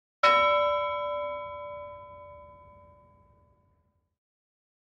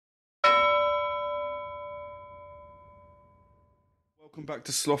Welcome back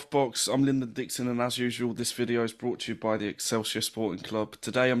to Slothbox. I'm Lyndon Dixon, and as usual, this video is brought to you by the Excelsior Sporting Club.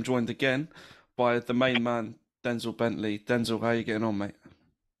 Today, I'm joined again by the main man, Denzel Bentley. Denzel, how you getting on, mate?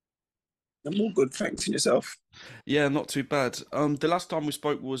 I'm all good, thanks. And yourself? Yeah, not too bad. The last time we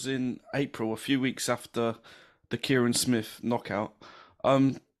spoke was in April, a few weeks after the Kieran Smith knockout.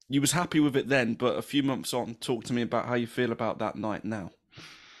 Um, you was happy with it then, but a few months on, talk to me about how you feel about that night now.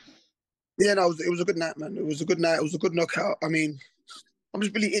 Yeah, no, it was a good night, man. It was a good night. It was a good knockout. I mean, I'm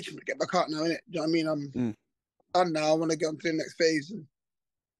just really itching to get back out now, innit? You know what I mean? I'm Mm. done now. I want to get on to the next phase and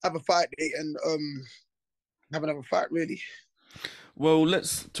have a fight date and have another fight, really. Well,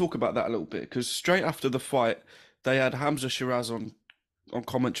 let's talk about that a little bit because straight after the fight, they had Hamzah Sheeraz on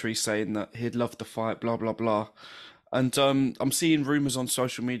commentary saying that he'd love the fight, blah blah blah. And I'm seeing rumors on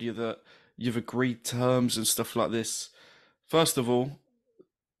social media that you've agreed terms and stuff like this. First of all,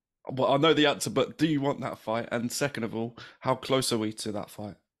 well, I know the answer, but do you want that fight? And second of all, how close are we to that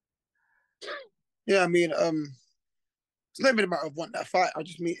fight? Yeah, I mean, it's not even a matter of want that fight. I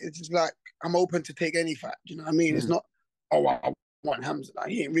just mean it's just like I'm open to take any fight. You know what I mean? It's Mm. not I want Hamza. Like,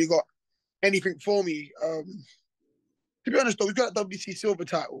 he ain't really got anything for me. To be honest though, we've got a WC silver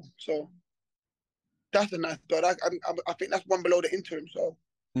title, so that's a nice. But I think that's one below the interim. So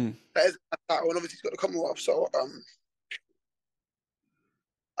Mm. that is a title, and obviously he's got the Commonwealth. So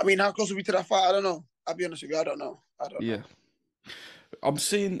I mean, how close are we to that fight? I don't know. I'll be honest with you. I don't know. I don't know. Yeah, I'm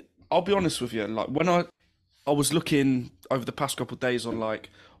seeing. I'll be honest with you. Like when I was looking over the past couple of days on like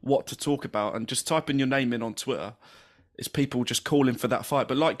what to talk about and just typing your name in on Twitter, it's people just calling for that fight.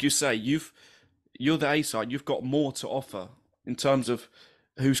 But like you say, you're the A side. You've got more to offer in terms of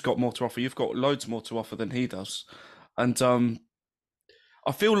who's got more to offer. You've got loads more to offer than he does, and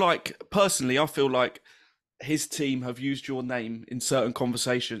I feel like personally, I feel like his team have used your name in certain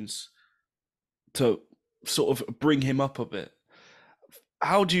conversations to sort of bring him up a bit.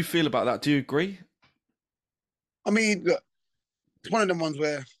 How do you feel about that? Do you agree? I mean, look, it's one of them ones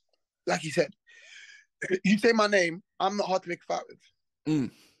where, like you said, you say my name, I'm not hard to make a fight with.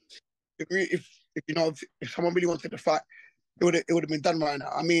 Mm, If you know if someone really wanted to fight, it would have been done right now.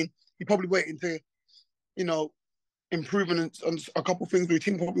 I mean, you're probably waiting to you know improving on a couple of things. With your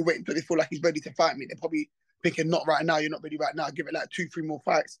team probably waiting until they feel like he's ready to fight me. They're probably thinking, not right now. You're not ready right now. Give it like two, three more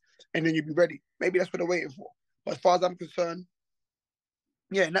fights, and then you'll be ready. Maybe that's what they're waiting for. But as far as I'm concerned,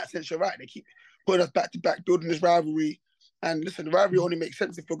 yeah, in that sense, you're right. They keep putting us back to back, building this rivalry. And listen, the rivalry only makes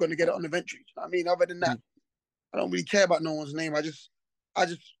sense if we're going to get it on eventually. You know what I mean? Other than that, mm. I don't really care about no one's name. I just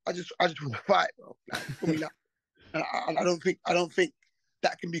want to fight, bro. Like for me, like, I don't think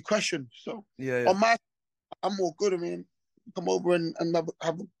that can be questioned. So Yeah, yeah. on my, I'm all good. I mean, come over and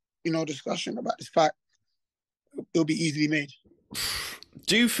have discussion about this fight. It'll be easily made.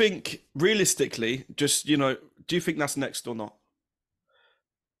 Do you think realistically, just do you think that's next or not?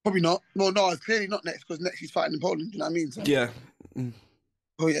 Probably not. Well, no, it's clearly not next because next he's fighting in Poland. You know what I mean? So, Yeah. Mm.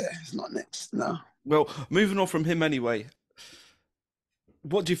 oh yeah, it's not next. No. Well, moving on from him anyway.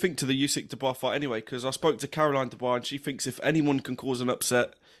 What do you think to the Usyk Dubois fight anyway? Because I spoke to Caroline Dubois and she thinks if anyone can cause an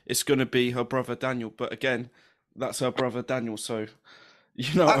upset, it's going to be her brother Daniel. But again, that's her brother Daniel, so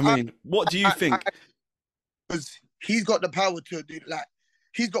you know what I I, mean. What do you I, I, think? because he's got the power to do like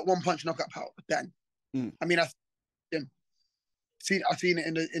he's got one punch knockout power. Dan, Mm. I mean, I've seen it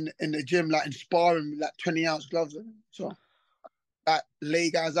in the gym, like in sparring, like 20 ounce gloves, so like lay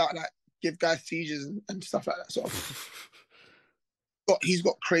guys out, like give guys seizures and stuff like that. So he's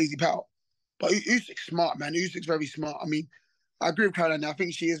got crazy power. But Usyk's smart, man. Usyk's very smart. I mean, I agree with Caroline. I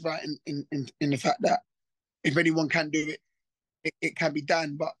think she is right in the fact that if anyone can do it, it can be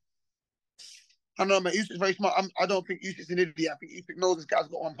done. But I don't know, man. Usyk's very smart. I don't think Usyk's an idiot. I think Usyk knows this guy's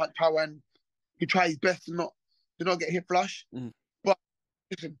got one punch power and he tries his best to not get hit flush. Mm. But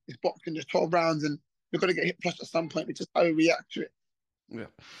listen, it's boxing. There's 12 rounds and you're gonna get hit flush at some point. It's just how you react to it. Yeah.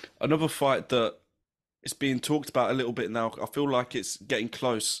 Another fight that is being talked about a little bit now. I feel like it's getting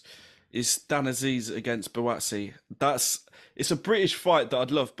close. Is Dan Aziz against Buatsi? It's a British fight that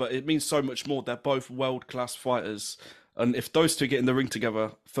I'd love, but it means so much more. They're both world class fighters, and if those two get in the ring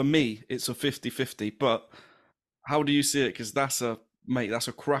together, for me, it's a 50-50. But how do you see it? Because that's a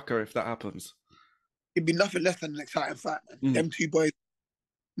cracker if that happens. It'd be nothing less than an exciting fight, man. Mm. Them two boys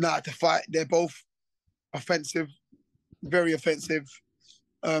know how to fight. They're both offensive, very offensive.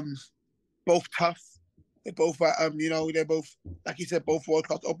 Um, both tough. They're both like you said, both world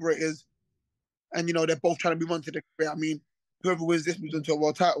class operators, and they're both trying to move on to the career. I mean, whoever wins this moves into a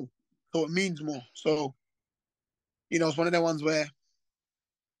world title, so it means more. So it's one of the ones where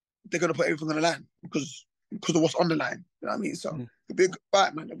they're gonna put everything on the line because of what's on the line. You know what I mean? So Mm. it'll be a good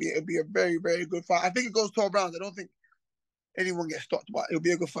fight, man. It'll be a very very good fight. I think it goes 12 rounds. I don't think anyone get stopped, but it'll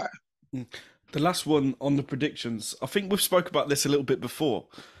be a good fight. The last one on the predictions, I think we've spoke about this a little bit before,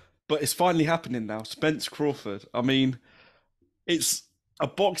 but it's finally happening now. Spence Crawford. I mean, it's a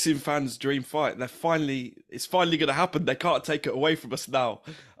boxing fan's dream fight. It's finally going to happen. They can't take it away from us now.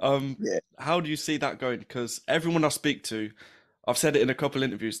 Yeah. How do you see that going? Because everyone I speak to, I've said it in a couple of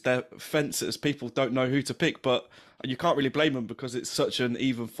interviews, they're fences. People don't know who to pick, but you can't really blame them because it's such an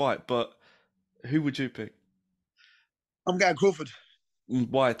even fight. But who would you pick? I'm going Crawford.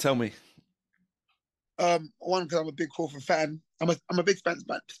 Why? Tell me. One, because I'm a big Crawford fan. I'm a big Spence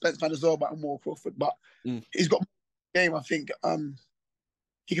fan as well, but I'm more Crawford. But Mm. he's got game. I think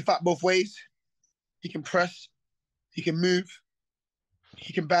he can fight both ways. He can press. He can move.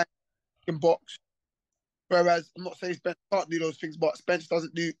 He can bang. He can box. Whereas I'm not saying Spence can't do those things, but Spence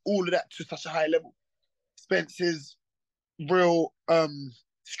doesn't do all of that to such a high level. Spence's real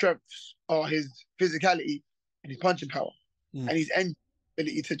strengths are his physicality and his punching power, and his end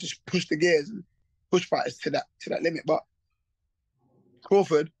ability to just push the gears and push fighters to that limit. But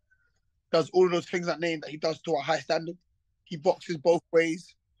Crawford does all of those things I named that he does to a high standard. He boxes both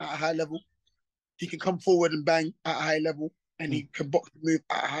ways at a high level. He can come forward and bang at a high level, and he can box and move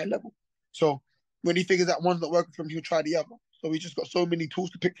at a high level. So when he figures that one's not working for him, he'll try the other. So he's just got so many tools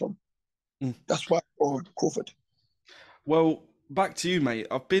to pick from. That's why Crawford. Well, back to you, mate.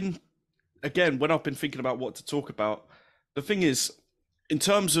 When I've been thinking about what to talk about, the thing is, in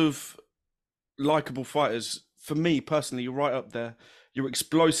terms of likable fighters, for me personally, you're right up there. You're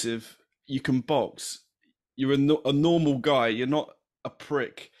explosive. You can box. You're a normal guy. You're not a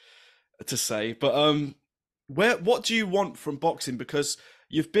prick, to say. But what do you want from boxing? Because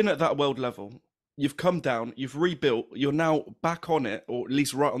you've been at that world level. You've come down. You've rebuilt. You're now back on it, or at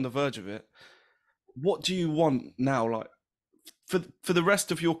least right on the verge of it. What do you want now? Like for the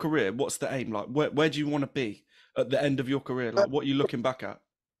rest of your career, what's the aim? Like where do you want to be at the end of your career? Like what are you looking back at?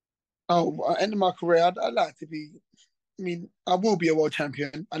 Oh, end of my career, I'd like to be. I mean, I will be a world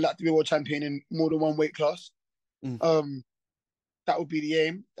champion. I'd like to be a world champion in more than one weight class. That would be the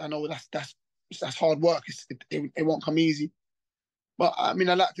aim. I know that's hard work. It won't come easy. But I mean,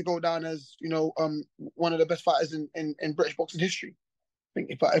 I'd like to go down as one of the best fighters in British boxing history. I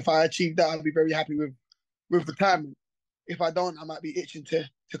think if I achieve that, I'll be very happy with retirement. If I don't, I might be itching to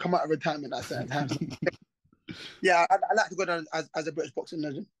come out of retirement at certain times. Yeah, I'd like to go down as a British boxing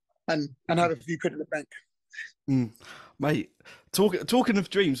legend and have a few quid in the bank. Mate, talking of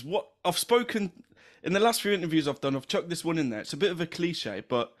dreams, what I've spoken in the last few interviews I've done, I've chucked this one in there. It's a bit of a cliche,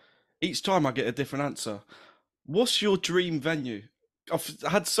 but each time I get a different answer. What's your dream venue? I've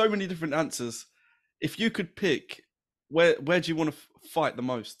had so many different answers. If you could pick, where do you want to fight the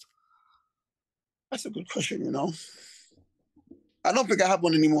most? That's a good question, I don't think I have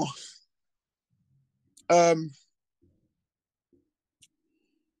one anymore. I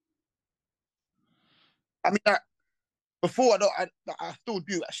mean, before I still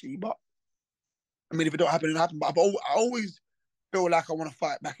do actually, but I mean, if it don't happen, it happen. But I always feel like I want to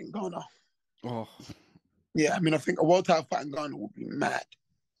fight back in Ghana. Oh, yeah. I mean, I think a world title fight in Ghana would be mad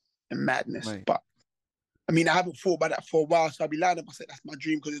and madness. Mate. But I mean, I haven't thought about that for a while, so I'd be lying if I said that's my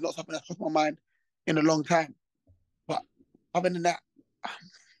dream because it's not something that's crossed my mind in a long time. But other than that,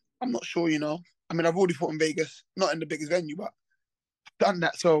 I'm not sure. I mean, I've already fought in Vegas, not in the biggest venue, but I've done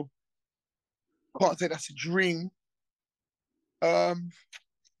that, so I can't say that's a dream. That's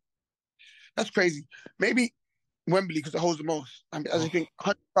crazy. Maybe Wembley because it holds the most. I mean, I think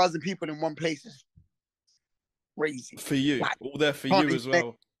 100,000 people in one place is crazy. For you, all there for you as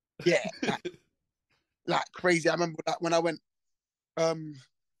well. Yeah, like crazy. I remember that when I went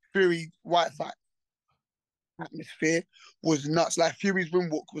Fury White fight, atmosphere was nuts. Like Fury's ring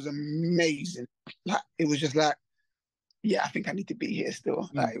walk was amazing. Like it was just like, yeah, I think I need to be here still.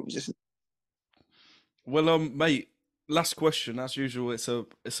 Like it was just. Well, mate. Last question, as usual. It's a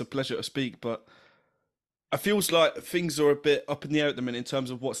pleasure to speak, but it feels like things are a bit up in the air at the minute in terms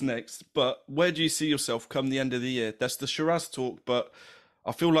of what's next. But where do you see yourself come the end of the year? That's the Sheeraz talk, but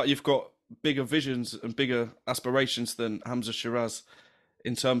I feel like you've got bigger visions and bigger aspirations than Hamzah Sheeraz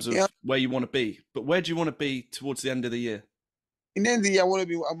in terms of where you want to be. But where do you want to be towards the end of the year? In the end of the year, I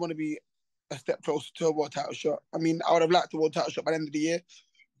want to be a step closer to a world title shot. I mean, I would have liked a world title shot by the end of the year.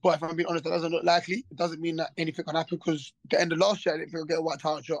 But if I'm being honest, that doesn't look likely. It doesn't mean that anything can happen because the end of last year, I didn't think I'd get a world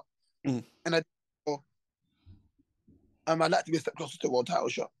title shot. And I'd like to be a step closer to a world title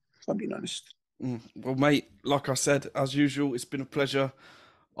shot, if I'm being honest. Well, mate, like I said, as usual, it's been a pleasure.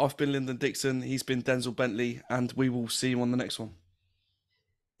 I've been Lyndon Dixon. He's been Denzel Bentley, and we will see you on the next one.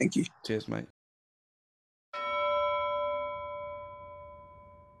 Thank you. Cheers, mate.